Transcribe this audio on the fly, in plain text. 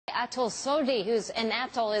Atul Sodhi,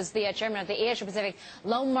 Atul is the chairman of the Asia Pacific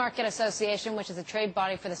Loan Market Association, which is a trade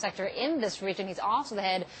body for the sector in this region. He's also the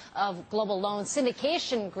head of global loan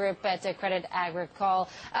syndication group at Credit Agricole.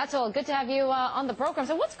 Atul, good to have you on the program.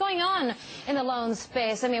 So what's going on in the loan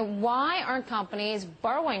space? I mean, why aren't companies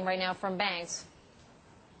borrowing right now from banks?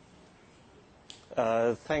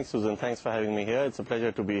 Thanks, Susan. Thanks for having me here. It's a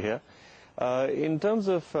pleasure to be here. In terms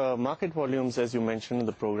of market volumes, as you mentioned in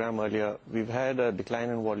the program earlier, we've had a decline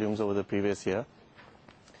in volumes over the previous year.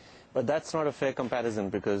 But that's not a fair comparison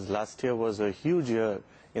because last year was a huge year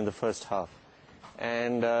in the first half.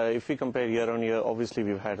 And if we compare year on year, obviously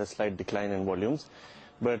we've had a slight decline in volumes.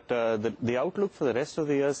 But the outlook for the rest of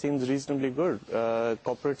the year seems reasonably good.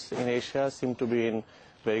 Corporates in Asia seem to be in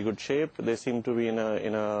very good shape. They seem to be in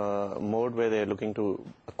a mode where they're looking to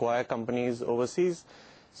acquire companies overseas.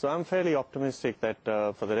 So I'm fairly optimistic that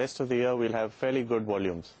for the rest of the year we'll have fairly good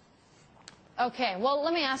volumes. Okay, well,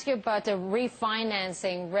 let me ask you about the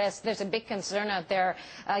refinancing risk. There's a big concern out there,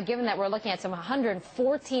 given that we're looking at some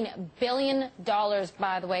 $114 billion,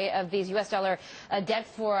 by the way, of these U.S. dollar debt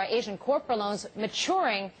for Asian corporate loans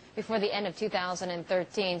maturing before the end of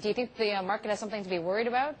 2013. Do you think the market has something to be worried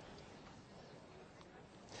about?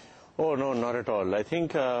 Oh, no, not at all. I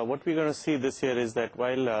think what we're going to see this year is that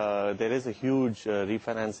while there is a huge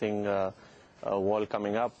refinancing wall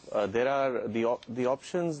coming up, there are the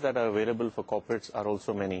options that are available for corporates are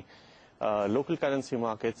also many. Local currency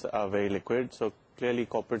markets are very liquid, so clearly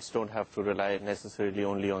corporates don't have to rely necessarily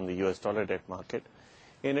only on the US dollar debt market.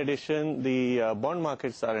 In addition, the bond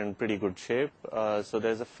markets are in pretty good shape, so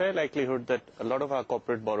there's a fair likelihood that a lot of our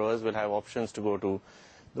corporate borrowers will have options to go to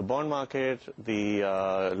the bond market, the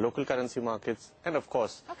local currency markets, and of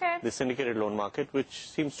course the syndicated loan market, which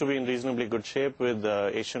seems to be in reasonably good shape with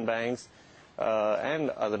Asian banks and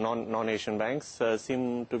other non-Asian banks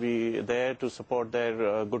seem to be there to support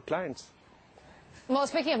their good clients. Well,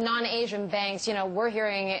 speaking of non-Asian banks, you know, we're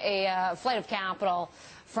hearing a flight of capital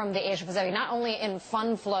from the Asia Pacific, not only in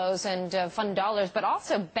fund flows and fund dollars, but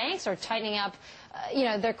also banks are tightening up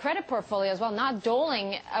their credit portfolio as well, not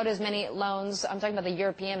doling out as many loans. I'm talking about the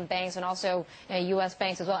European banks and also U.S.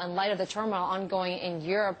 banks as well, in light of the turmoil ongoing in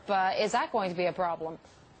Europe. Is that going to be a problem?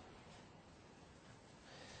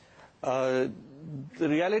 The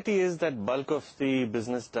reality is that bulk of the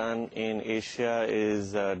business done in Asia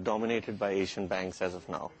is dominated by Asian banks as of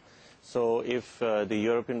now. So if the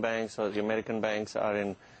European banks or the American banks are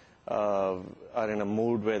in a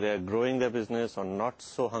mood where they're growing their business or not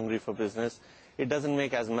so hungry for business, it doesn't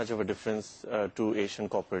make as much of a difference to Asian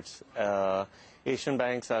corporates. Asian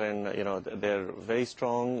banks are they're very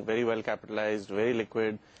strong, very well capitalized, very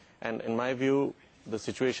liquid, and in my view, the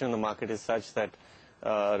situation in the market is such that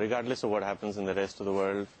regardless of what happens in the rest of the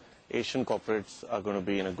world, Asian corporates are going to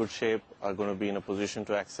be in a good shape, are going to be in a position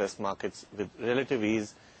to access markets with relative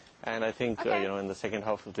ease. And I think, in the second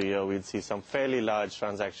half of the year, we'll see some fairly large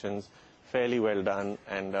transactions, fairly well done,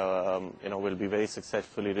 and, will be very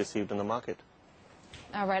successfully received in the market.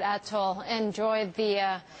 All right, Atul, enjoy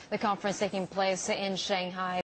the conference taking place in Shanghai.